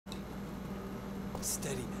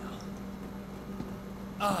Steady now.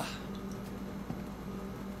 Ah!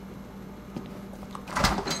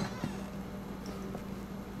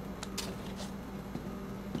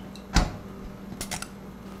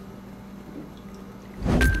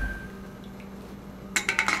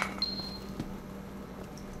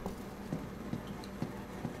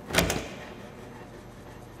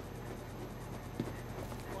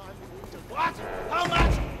 What? How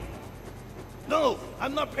much? No,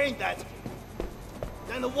 I'm not paying that.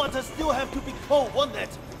 Then the water still have to be cold, won't it?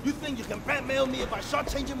 You think you can blackmail me by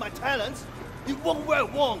shortchanging my talents? It won't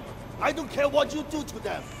work, Wong. I don't care what you do to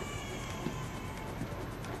them.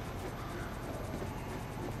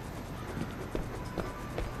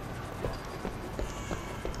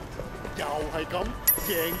 又係咁，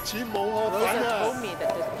贏錢冇我份 Rosa 啊！ told me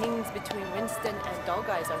that the things between Winston and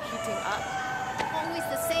Dogeyes are heating up. Always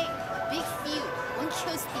the same. Big feud. One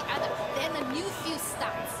kills the other. Then a new feud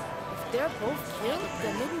starts. If they're both killed,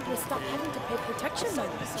 then maybe we'll stop having to pay protection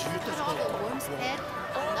money. Cut off the worm's head.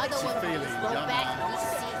 Another one will go back and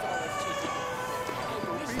see. 到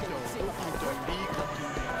邊度都見在呢級段。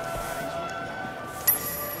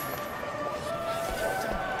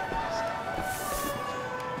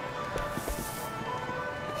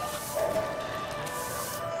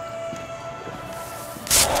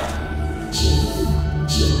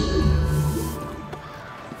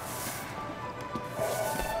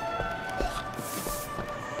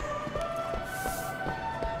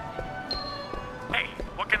 Hey,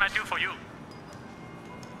 what can I do for you?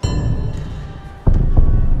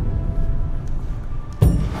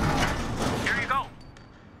 Here you go.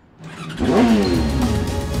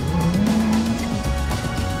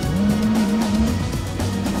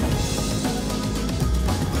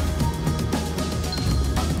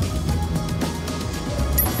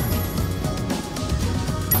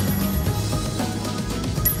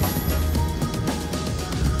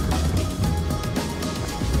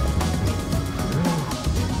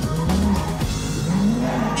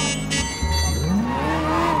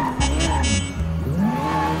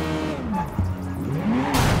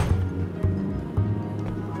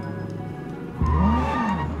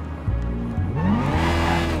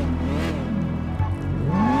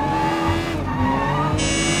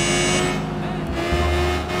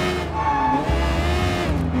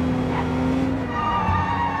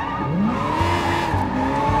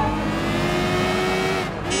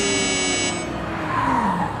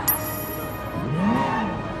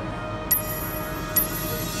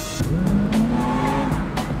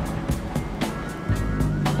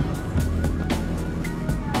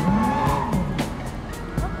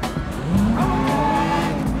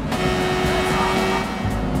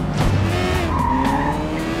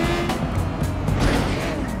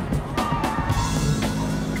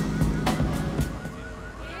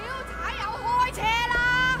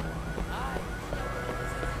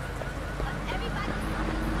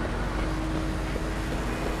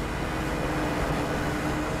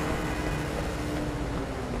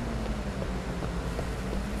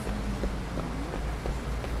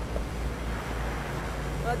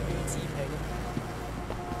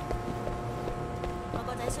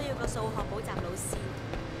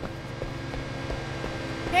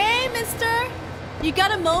 Hey, mister! You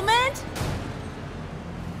got a moment?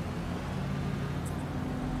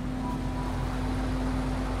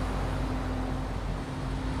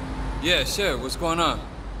 Yeah, sure. What's going on?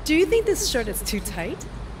 Do you think this shirt is too tight?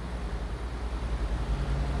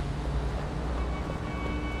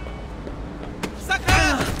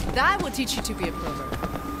 That will teach you to be a pervert.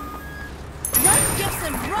 Run,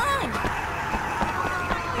 Gibson, run!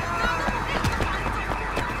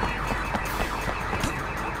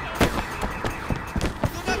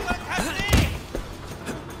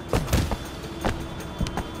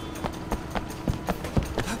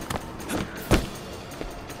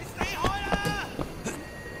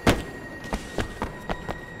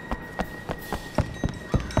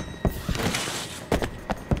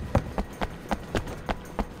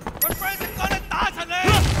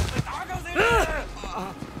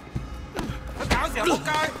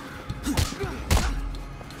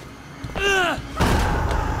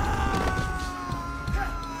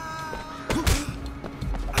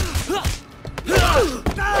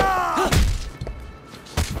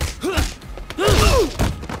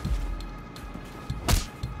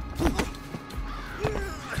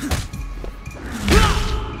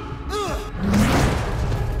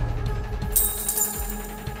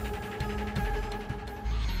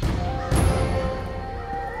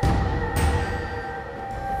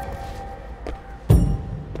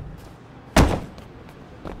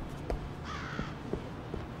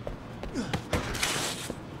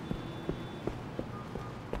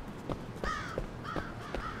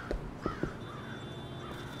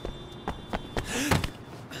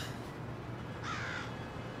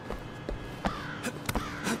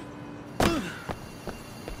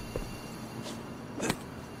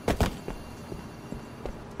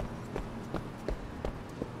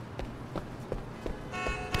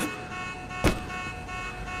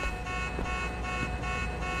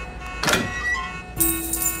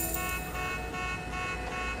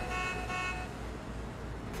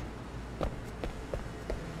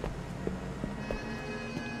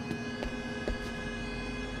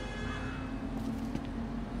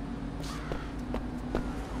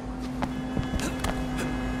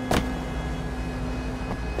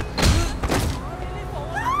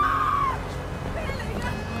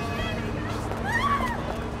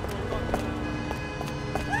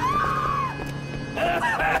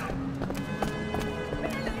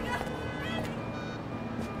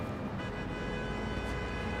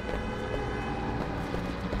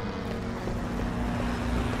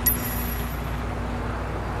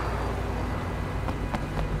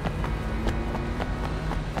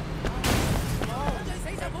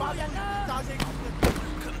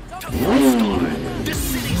 The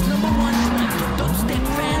city's #1 club for dubstep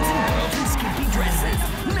fans and girls in skimpy dresses.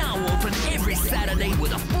 Now open every Saturday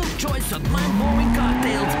with a full choice of mind-blowing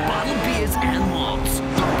cocktails, bottled beers, and malts.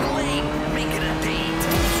 Don't delay, make it a date.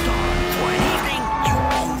 Star for an evening you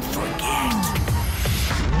won't forget.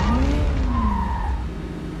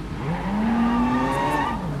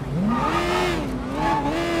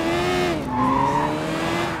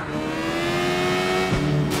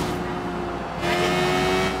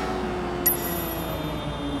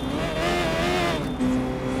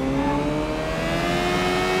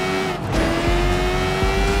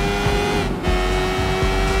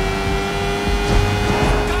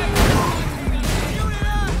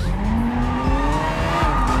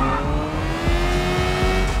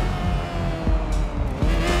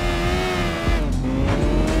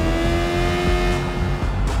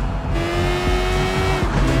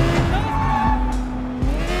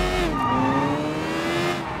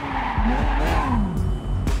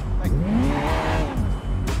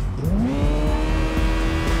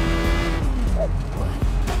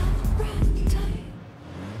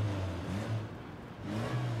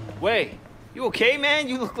 Wait, you okay, man?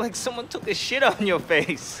 You look like someone took a shit on your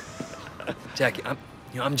face. Jackie,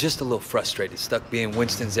 I'm just a little frustrated, stuck being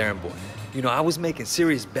Winston's errand boy. You know, I was making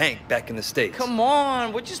serious bank back in the States. Come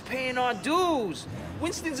on, we're just paying our dues.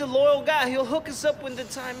 Winston's a loyal guy. He'll hook us up when the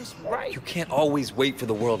time's right. You can't always wait for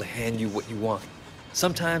the world to hand you what you want.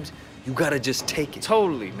 Sometimes you gotta just take it.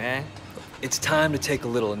 Totally, man. It's time to take a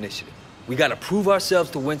little initiative. We gotta prove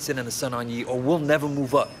ourselves to Winston and the Sun On Yee, or we'll never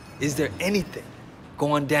move up. Is there anything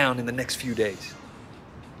going down in the next few days?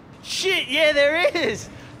 Shit, yeah, there is.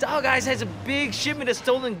 Dog Eyes has a big shipment of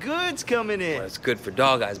stolen goods coming in. Well, it's good for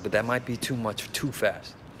Dog Eyes, but that might be too much too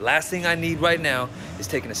fast. Last thing I need right now is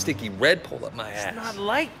taking a sticky red pole up my ass. It's not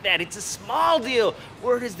like that. It's a small deal.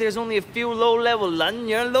 Word is there's only a few low-level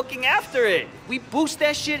Londoners looking after it. We boost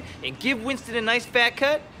that shit and give Winston a nice fat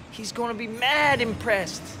cut, he's gonna be mad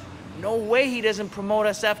impressed. No way he doesn't promote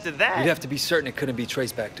us after that. You'd have to be certain it couldn't be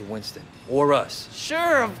traced back to Winston. Or us.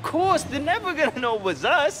 Sure, of course. They're never gonna know it was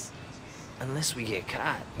us. Unless we get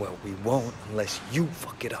caught. Well, we won't unless you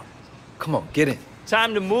fuck it up. Come on, get in.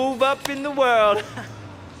 Time to move up in the world.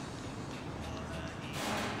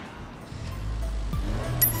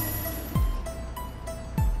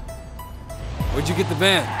 Where'd you get the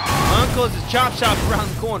van? My uncle's a chop shop around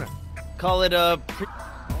the corner. Call it a...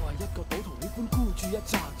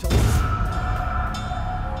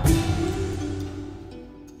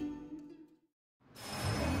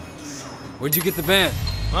 Where'd you get the van?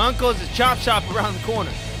 My uncle's a chop shop around the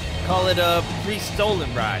corner. Call it a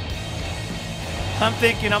pre-stolen ride. I'm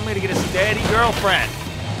thinking I'm gonna get a steady girlfriend.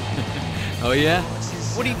 Oh, yeah?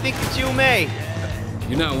 What do you think it's you, May?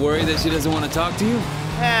 You're not worried that she doesn't want to talk to you?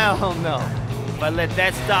 Hell no. If I let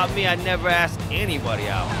that stop me, I'd never ask anybody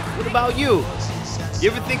out. What about you? You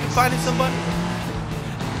ever think of finding somebody?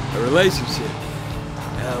 A relationship.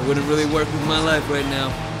 Wouldn't really work with my life right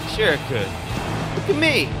now. Sure it could. Look at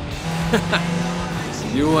me.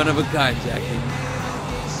 You're one of a kind, Jackie.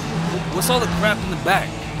 What's all the crap in the back?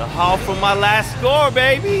 The haul from my last score,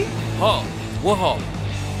 baby. Haul? What haul?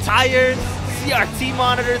 Tires, CRT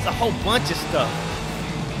monitors, a whole bunch of stuff.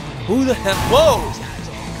 Who the hell? Whoa!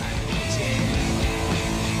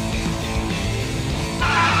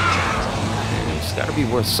 It's gotta be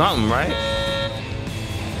worth something, right?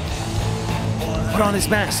 Put on this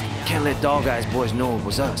mask. Can't let Dog Eyes boys know it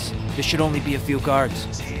was us. There should only be a few guards.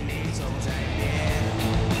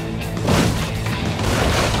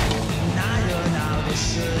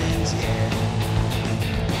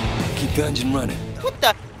 Keep the engine running. What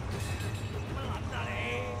the?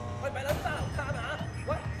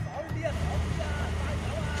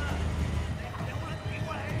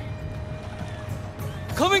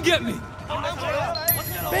 Come and get me! Oh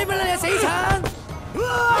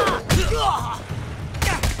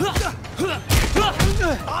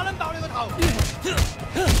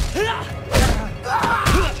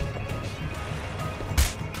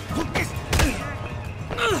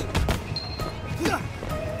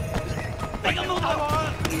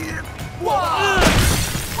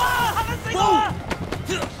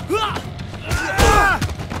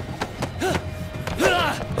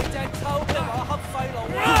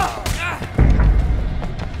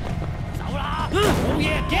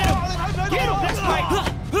yeah, get him! Get him, that's right!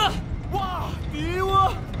 Wow,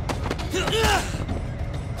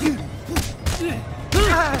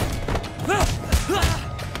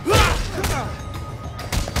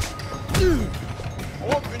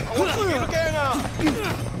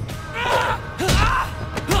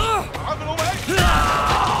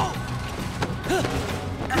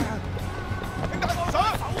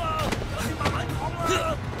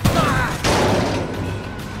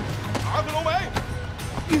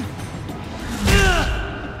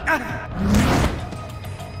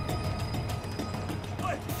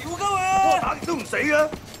 啊！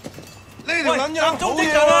呢條撚樣好嘢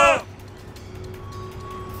喎！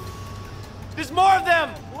 There's more of them!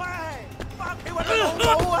 喂，翻屋企揾個老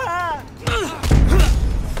母啊！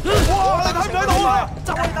哇！你睇唔睇到啊？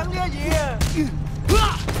就係等呢一嘢啊！哇！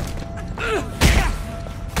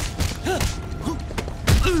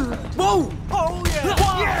好嘢！哇！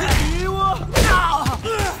屌啊！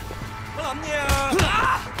乜撚嘢啊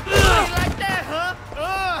 ？How you like that, huh?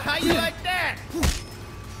 Oh, how you like that?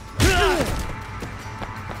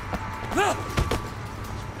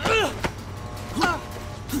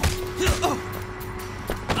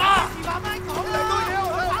 慢慢講啦，多嘢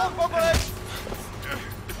我放過你。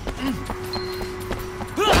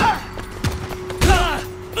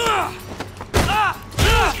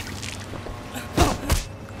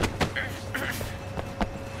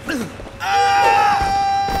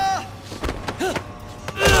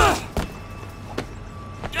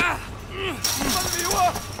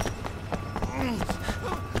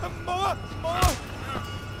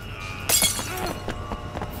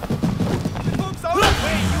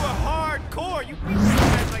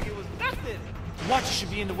Watcher should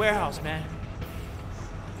be in the warehouse, man.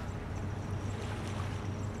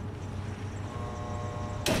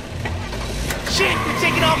 Shit, they're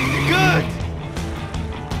taking off with the goods!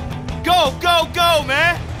 Go, go, go,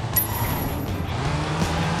 man!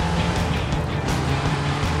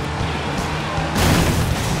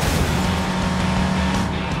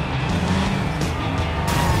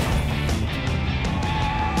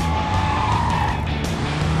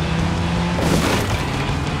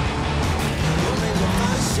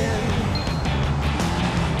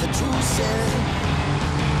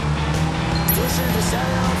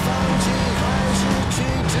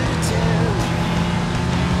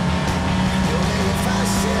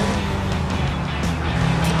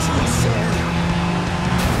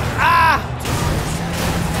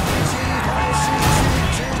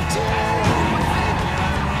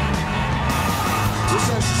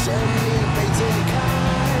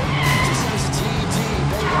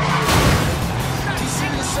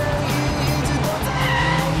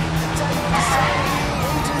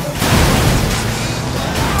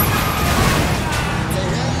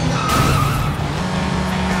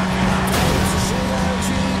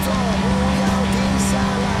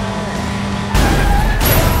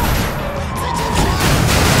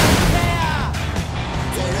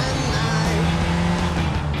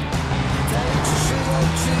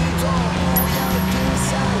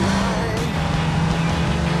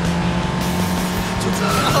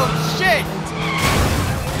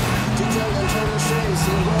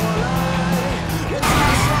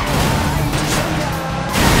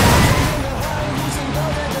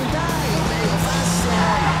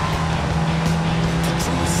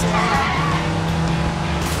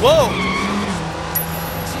 Whoa!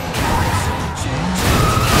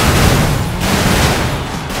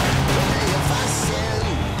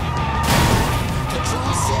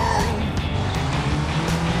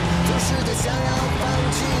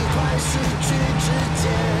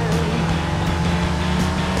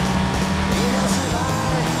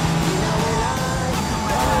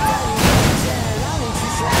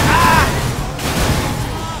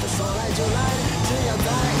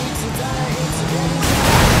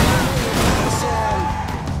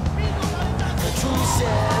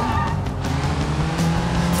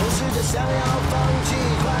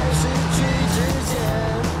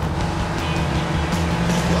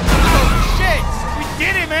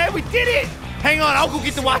 We did it! Hang on, I'll go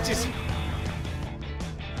get the watches.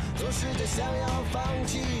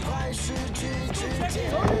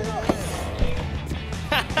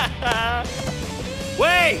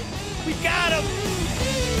 Wait! We got him!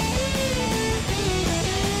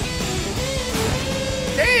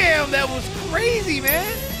 Damn, that was crazy,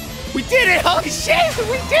 man! We did it! Holy shit!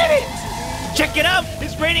 We did it! Check it out!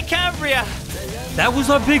 It's raining Cambria! That was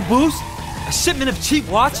our big boost? A shipment of cheap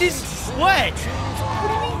watches? What? What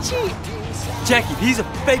do you mean cheap? Jackie, he's a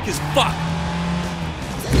fake as fuck.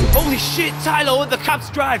 Holy shit, Tylo, the cops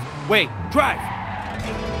drive. Wait, drive.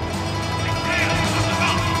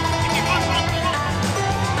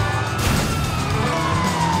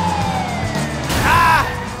 Ah!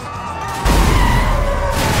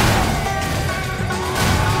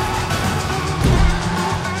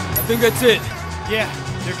 I think that's it. Yeah,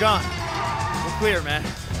 they're gone. We're clear, man.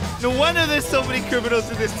 No wonder there's so many criminals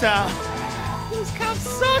in this town. Those cops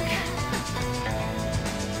suck.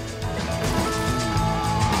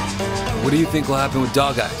 What do you think will happen with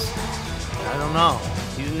Dog Eyes? I don't know.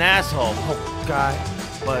 He's an asshole, guy,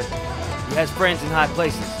 but he has friends in high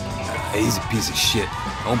places. Hey, he's a piece of shit.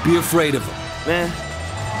 Don't be afraid of him. Man,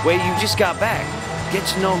 wait, you just got back. Get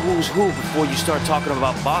to know who's who before you start talking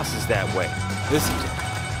about bosses that way. Listen,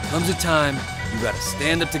 Jack, comes a time you gotta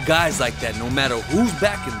stand up to guys like that no matter who's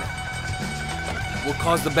backing them. What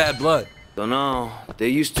caused the bad blood? Dunno. They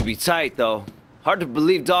used to be tight, though. Hard to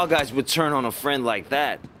believe Dog Eyes would turn on a friend like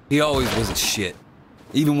that. He always was a shit,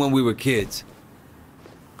 even when we were kids.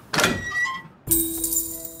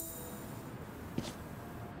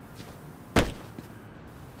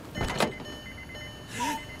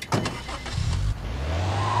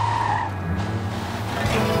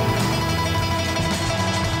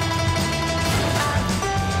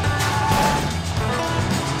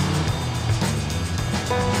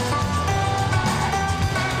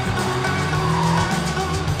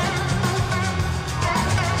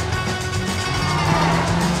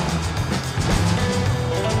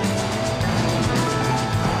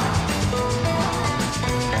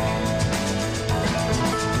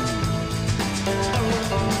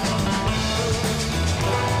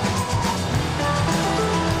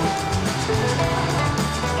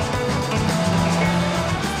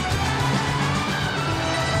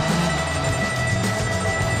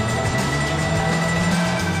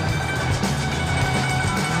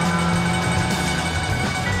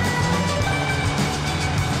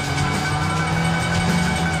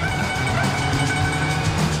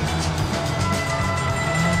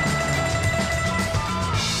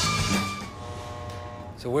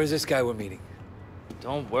 So where's this guy we're meeting?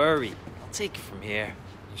 Don't worry. I'll take it from here.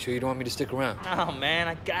 You sure you don't want me to stick around? No, man.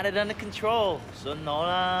 I got it under control. So,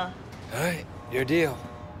 Nola. All right, your deal.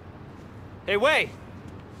 Hey, wait!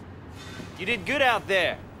 You did good out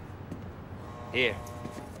there. Here.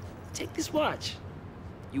 Take this watch.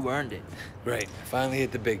 You earned it. Great, I finally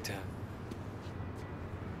hit the big time.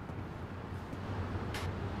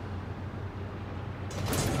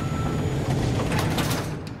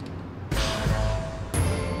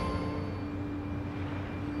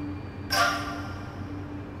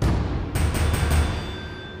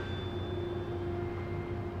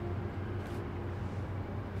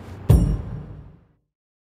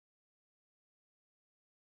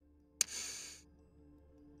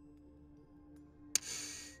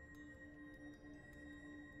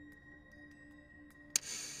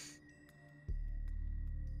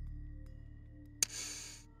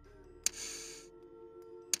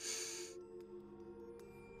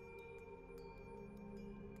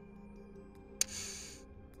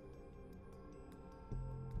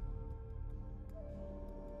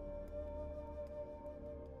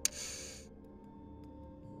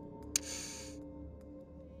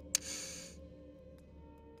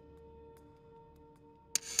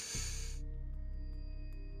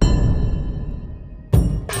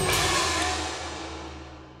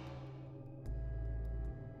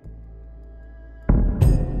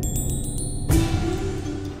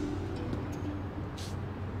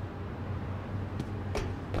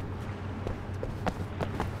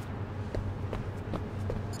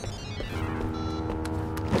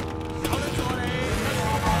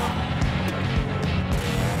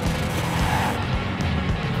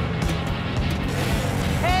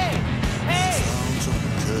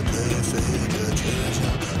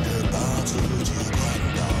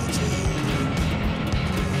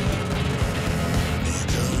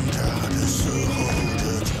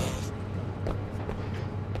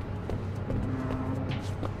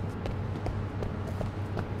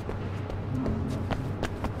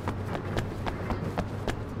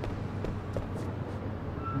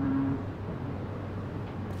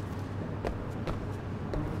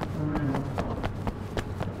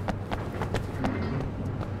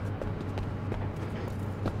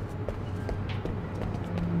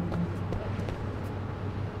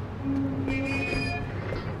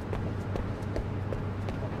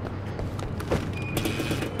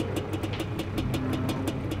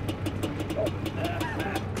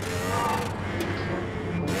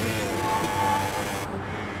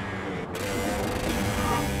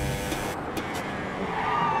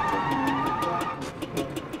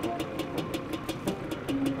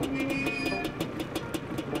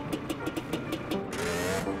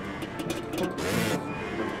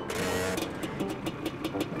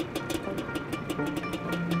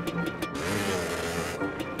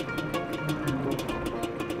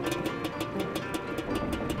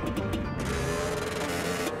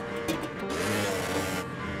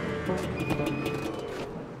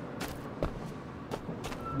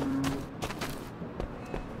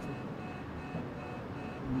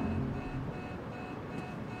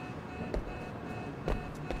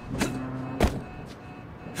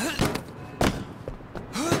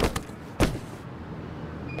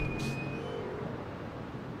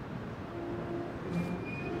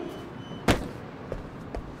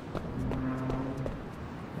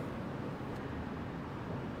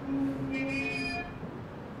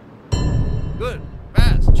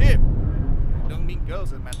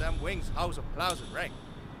 wings, howser, plows, and rank.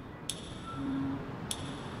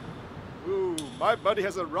 Ooh, my buddy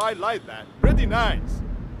has a ride like that. Pretty nice.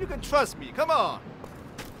 You can trust me, come on.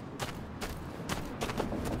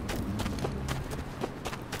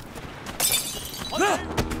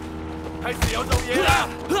 Hay xỉu đâu vậy đó.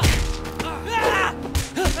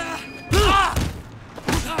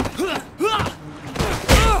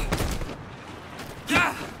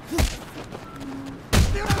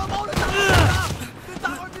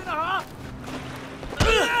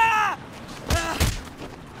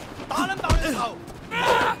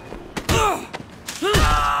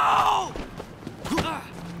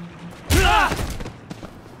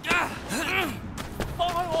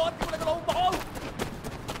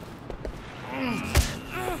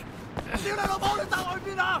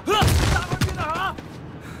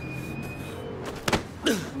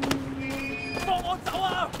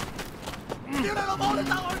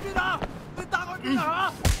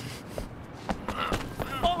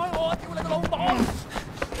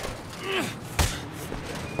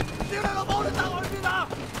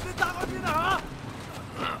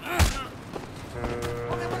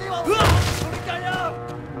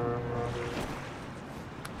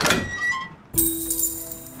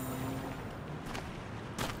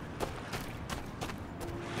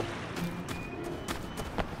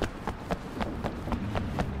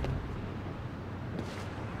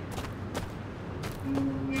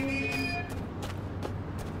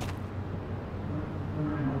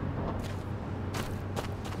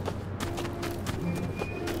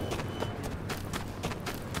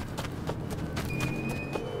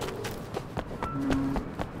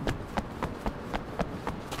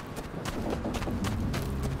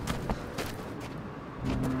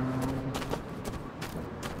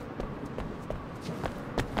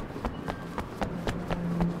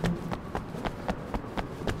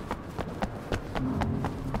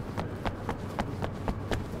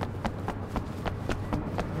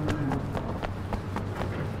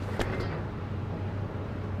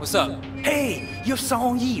 What's up? Hey, you're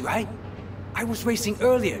Song Yi, right? I was racing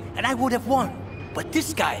earlier, and I would have won. But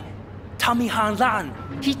this guy, Tommy Han Lan,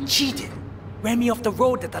 he cheated. Ran me off the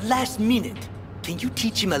road at the last minute. Can you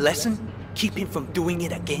teach him a lesson? Keep him from doing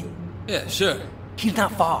it again? Yeah, sure. He's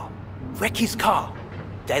not far. Wreck his car.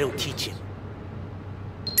 That'll teach him.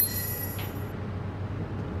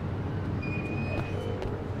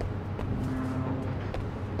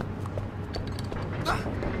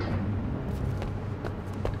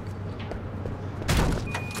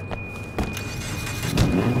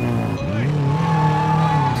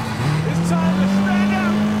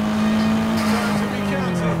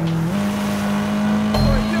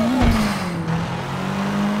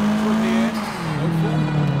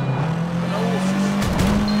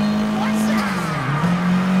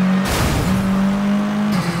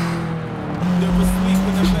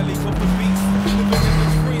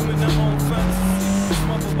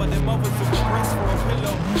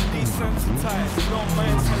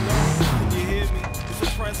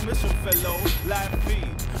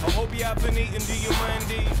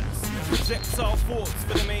 Projectile thoughts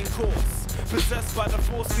for the main course. Possessed by the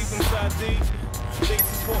force deep inside thee. They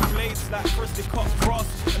support blades like freshly cut cross.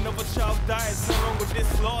 Another child dies, no longer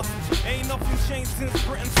this loss. Ain't nothing changed since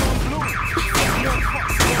Britain turned blue. One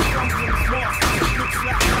cups, one Franklin's lost. Looks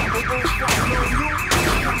like we're all fucking no you.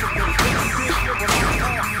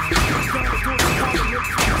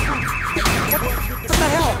 What the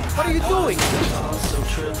hell? What are you doing? So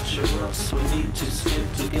treacherous, we need to stick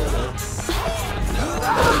together.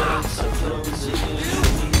 So closing in,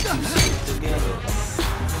 we need to stick together.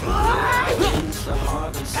 It's the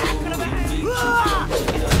heart and soul, we need to come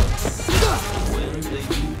together. When the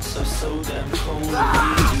youths are so damn cold, we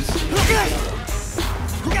need to stick together.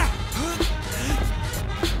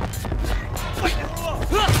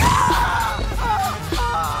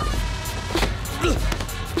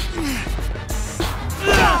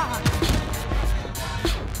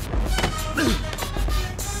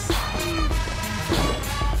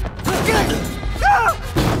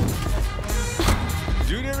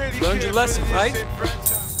 Learned your lesson, right?